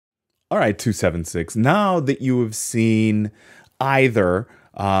All right, 276. Now that you have seen either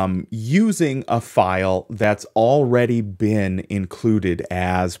using a file that's already been included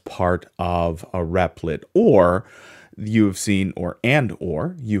as part of a Repl, or you have seen, or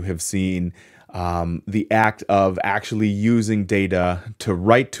you have seen the act of actually using data to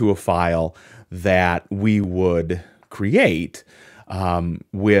write to a file that we would create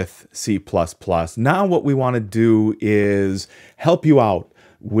with C++. Now what we want to do is help you out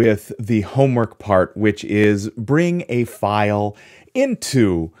with the homework part, which is bring a file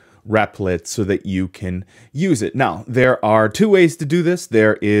into Repl so that you can use it. Now, there are two ways to do this.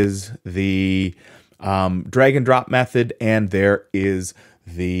 There is the drag and drop method, and there is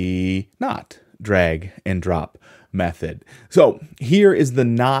the not drag and drop method. So here is the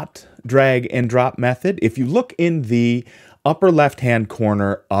not drag and drop method. If you look in the upper left-hand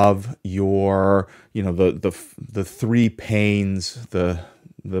corner of your, the three panes, the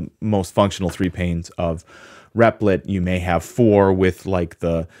most functional three panes of Repl, you may have four with like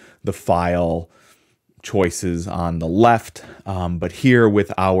the file choices on the left, but here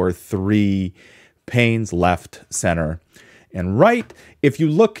with our three panes, left, center, and right. If you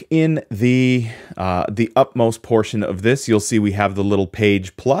look in the upmost portion of this, you'll see we have the little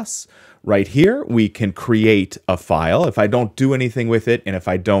page plus right here. We can create a file. If I don't do anything with it, and if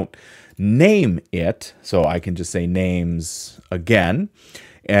I don't name it, so I can just say names again,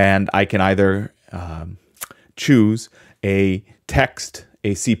 and I can either choose a text,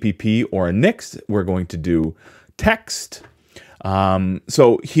 a CPP, or a NIX. We're going to do text.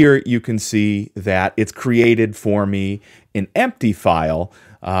 So here you can see that it's created for me an empty file,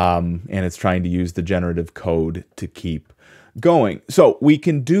 and it's trying to use the generative code to keep going. So we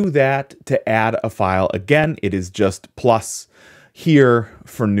can do that to add a file. Again, it is just plus here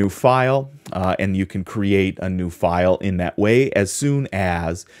for new file, and you can create a new file in that way as soon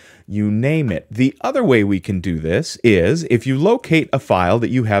as you name it. The other way we can do this is if you locate a file that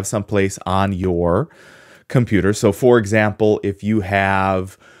you have someplace on your computer. So for example, if you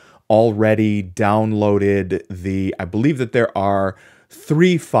have already downloaded I believe that there are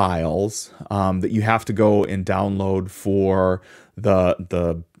 3 files that you have to go and download for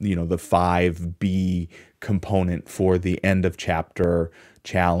the 5B component for the end of chapter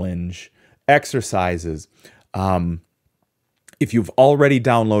challenge exercises. If you've already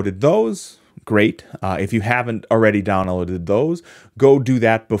downloaded those, great. If you haven't already downloaded those, go do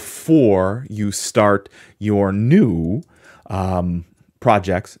that before you start your new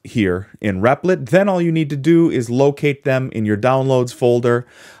projects here in Repl. Then all you need to do is locate them in your downloads folder,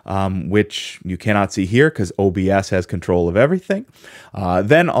 which you cannot see here because OBS has control of everything.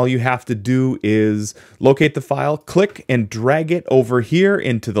 Then all you have to do is locate the file, click and drag it over here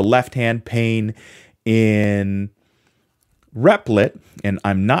into the left-hand pane in Repl, and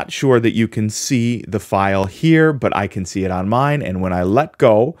I'm not sure that you can see the file here, but I can see it on mine, and when I let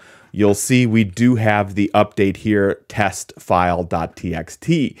go, you'll see we do have the update here,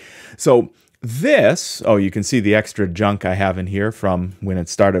 testfile.txt. So this, you can see the extra junk I have in here from when it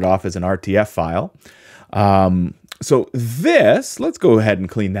started off as an RTF file. So this, let's go ahead and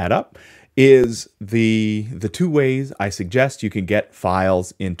clean that up, is the two ways I suggest you can get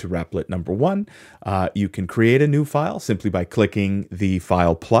files into Repl. Number one, you can create a new file simply by clicking the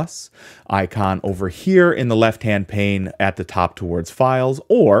File Plus icon over here in the left-hand pane at the top towards Files,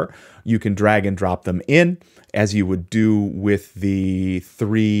 or you can drag and drop them in as you would do with the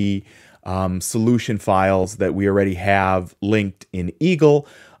 3 solution files that we already have linked in Eagle,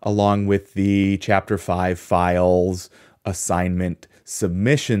 along with the Chapter 5 files assignment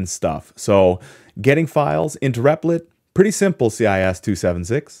submission stuff. So getting files into Repl, pretty simple, CIS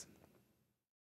 276.